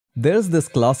There's this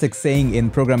classic saying in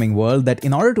programming world that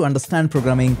in order to understand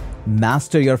programming,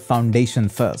 master your foundation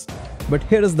first. But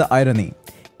here is the irony.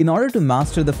 In order to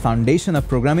master the foundation of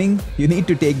programming, you need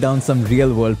to take down some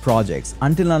real-world projects.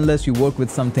 Until unless you work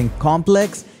with something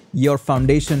complex, your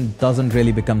foundation doesn't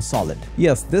really become solid.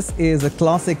 Yes, this is a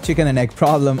classic chicken and egg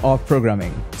problem of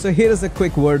programming. So here is a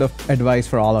quick word of advice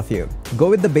for all of you. Go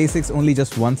with the basics only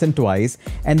just once and twice,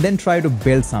 and then try to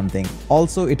build something.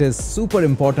 Also, it is super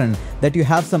important that you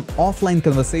have some offline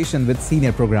conversation with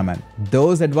senior programmer.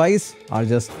 Those advice are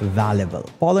just valuable.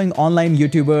 Following online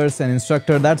YouTubers and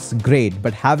instructor, that's great,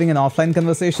 but having an offline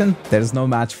conversation, there's no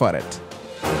match for it.